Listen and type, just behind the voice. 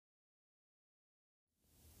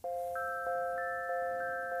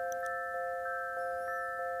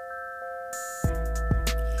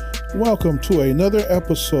Welcome to another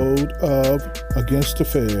episode of Against the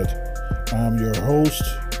Fed. I'm your host,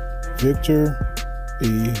 Victor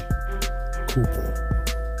E. Cooper.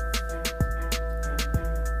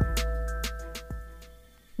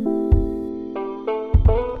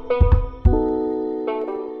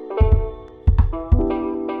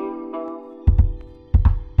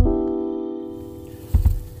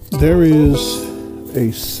 There is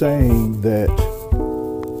a saying that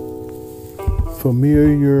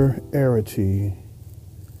familiarity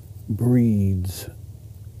breeds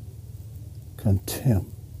contempt.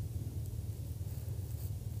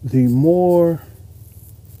 The more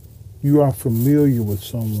you are familiar with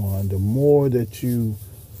someone, the more that you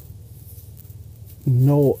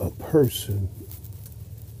know a person,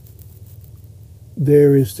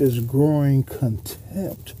 there is this growing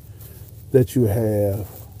contempt that you have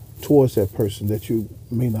towards that person that you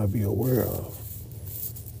may not be aware of.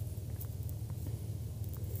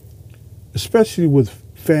 Especially with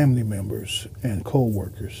family members and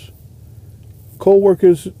co-workers.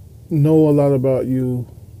 Co-workers know a lot about you,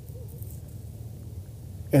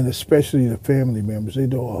 and especially the family members. They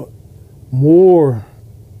know more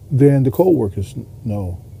than the co-workers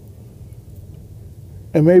know.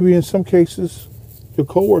 And maybe in some cases, your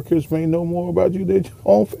co-workers may know more about you than your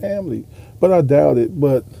own family. But I doubt it.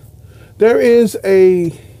 But there is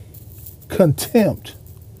a contempt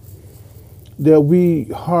that we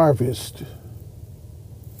harvest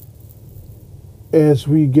as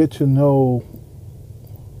we get to know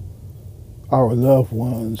our loved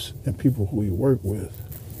ones and people who we work with.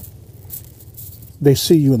 They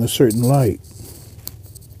see you in a certain light.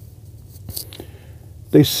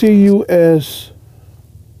 They see you as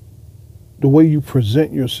the way you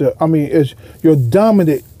present yourself. I mean, as your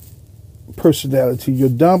dominant personality, your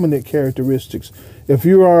dominant characteristics. If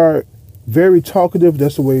you are very talkative,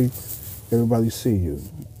 that's the way everybody see you.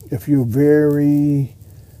 If you're very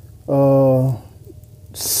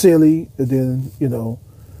silly, then,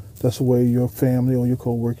 that's the way your family or your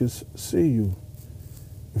co-workers see you.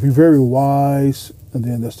 If you're very wise, and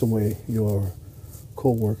then that's the way your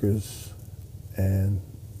co-workers and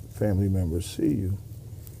family members see you.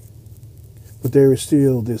 But there is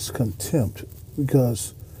still this contempt,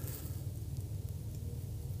 because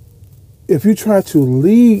if you try to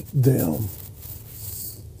lead them,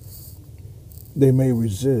 they may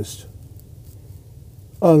resist,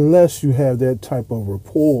 unless you have that type of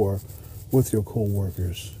rapport with your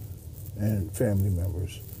co-workers and family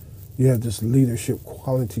members. You have this leadership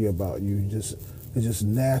quality about you. It's just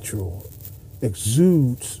natural,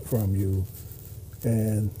 exudes from you,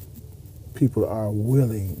 and people are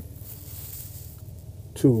willing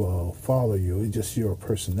to follow you. It's just your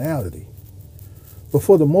personality. But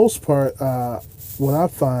for the most part, what I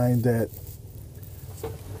find that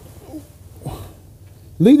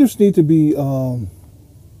leaders need to be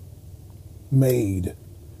made.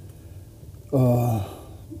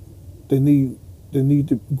 They need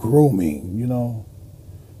the grooming.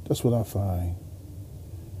 That's what I find.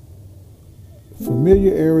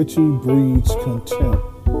 Familiarity breeds contempt.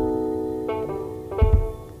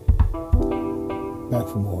 Back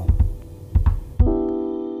for more.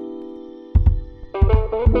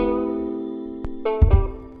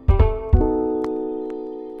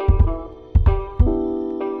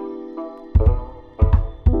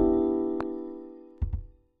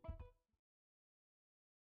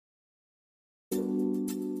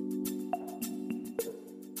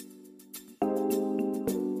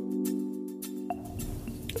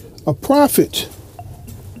 A prophet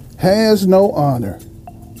has no honor.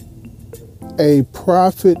 A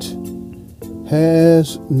prophet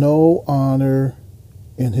has no honor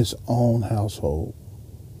in his own household.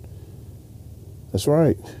 That's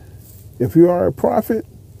right. If you are a prophet,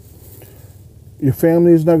 your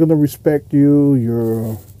family is not going to respect you.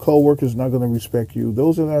 Your co-workers are not going to respect you.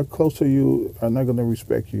 Those that are close to you are not going to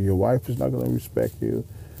respect you. Your wife is not going to respect you.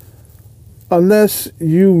 Unless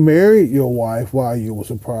you married your wife while you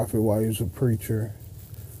was a prophet, while you was a preacher,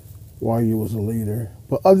 while you was a leader.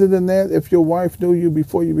 But other than that, if your wife knew you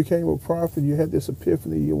before you became a prophet, you had this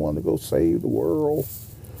epiphany, you want to go save the world,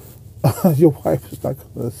 your wife is not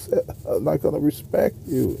going to respect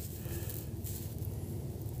you.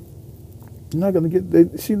 She's not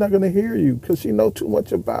going to hear you because she know too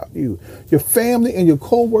much about you. Your family and your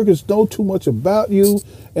co-workers know too much about you,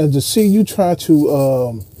 and to see you try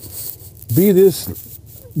to be this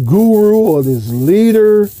guru or this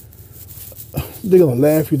leader, they're going to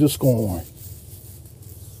laugh you to scorn.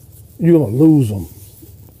 You're going to lose them.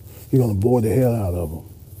 You're going to bore the hell out of them.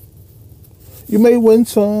 You may win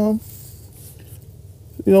some.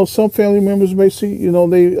 Some family members may see,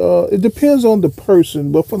 they. It depends on the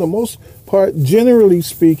person, but for the most part, generally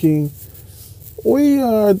speaking, we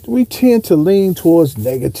tend to lean towards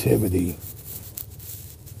negativity.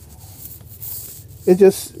 It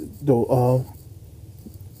just the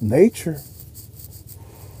nature.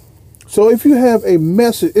 So if you have a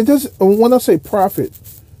message, it doesn't. When I say prophet,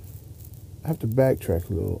 I have to backtrack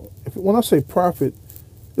a little. When I say prophet,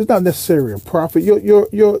 it's not necessarily a prophet.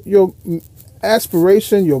 Your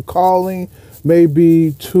aspiration, your calling, may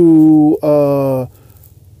be to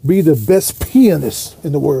be the best pianist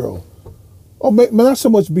in the world. Or not so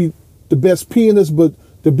much be the best pianist, but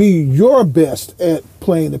to be your best at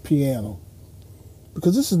playing the piano.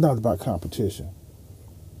 Because this is not about competition.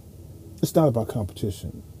 It's not about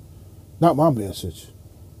competition. Not my message.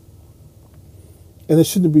 And it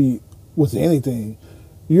shouldn't be with anything.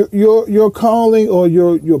 Your calling or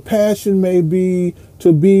your passion may be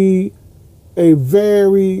to be a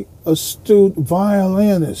very astute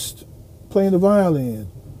violinist, playing the violin,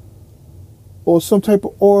 or some type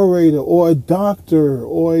of orator, or a doctor,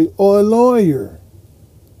 or a lawyer.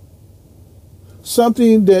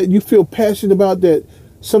 Something that you feel passionate about, that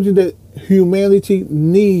something that humanity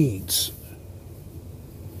needs.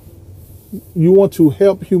 You want to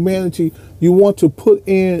help humanity. You want to put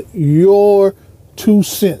in your 2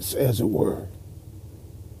 cents, as it were.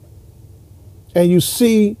 And you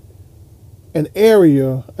see an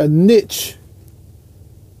area, a niche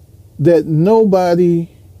that nobody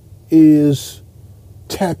is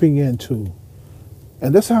tapping into.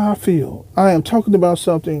 And that's how I feel. I am talking about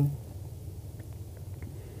something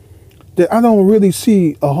that I don't really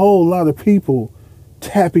see a whole lot of people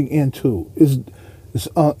tapping into. It's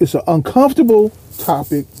an uncomfortable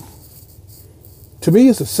topic. To me,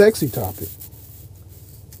 it's a sexy topic.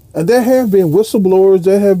 And there have been whistleblowers,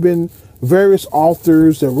 there have been various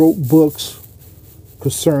authors that wrote books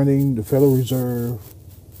concerning the Federal Reserve,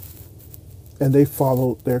 and they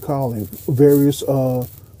followed their calling. Various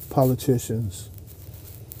politicians.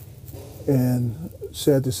 And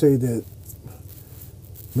sad to say that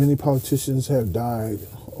many politicians have died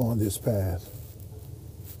on this path.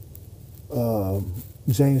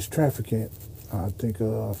 James Traficant, I think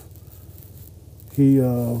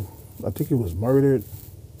he was murdered.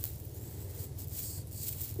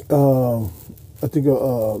 I think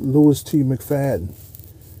Louis T. McFadden,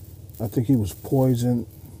 I think he was poisoned,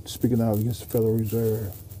 speaking out against the Federal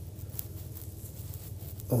Reserve.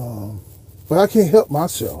 But I can't help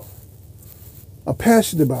myself. I'm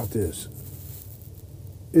passionate about this.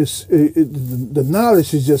 The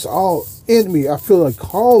knowledge is just all in me. I feel a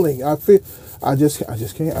calling. I just can't.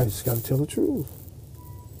 I just got to tell the truth.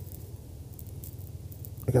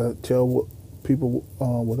 I got to tell people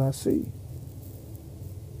what I see.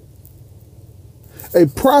 A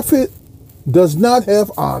prophet does not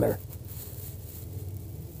have honor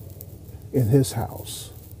in his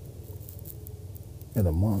house and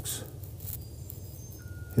amongst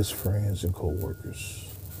his friends and co-workers.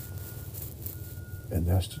 And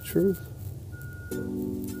that's the truth.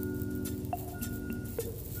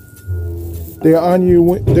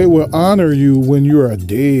 They will honor you when you are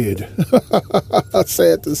dead.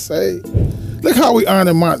 Sad to say. Look how we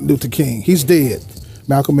honor Martin Luther King. He's dead.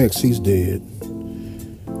 Malcolm X, he's dead.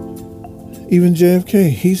 Even JFK,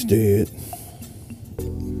 he's dead.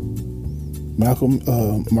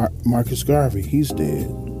 Marcus Garvey, he's dead.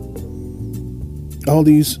 All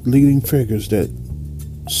these leading figures that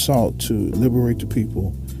sought to liberate the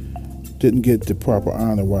people didn't get the proper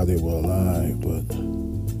honor while they were alive, but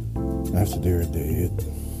after they're dead.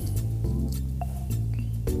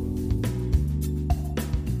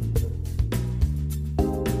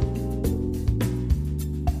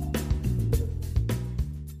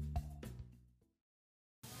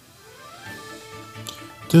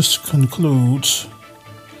 This concludes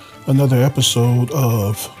another episode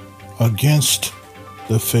of Against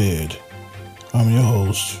the Fed. I'm your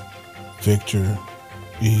host, Victor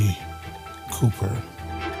E. Cooper.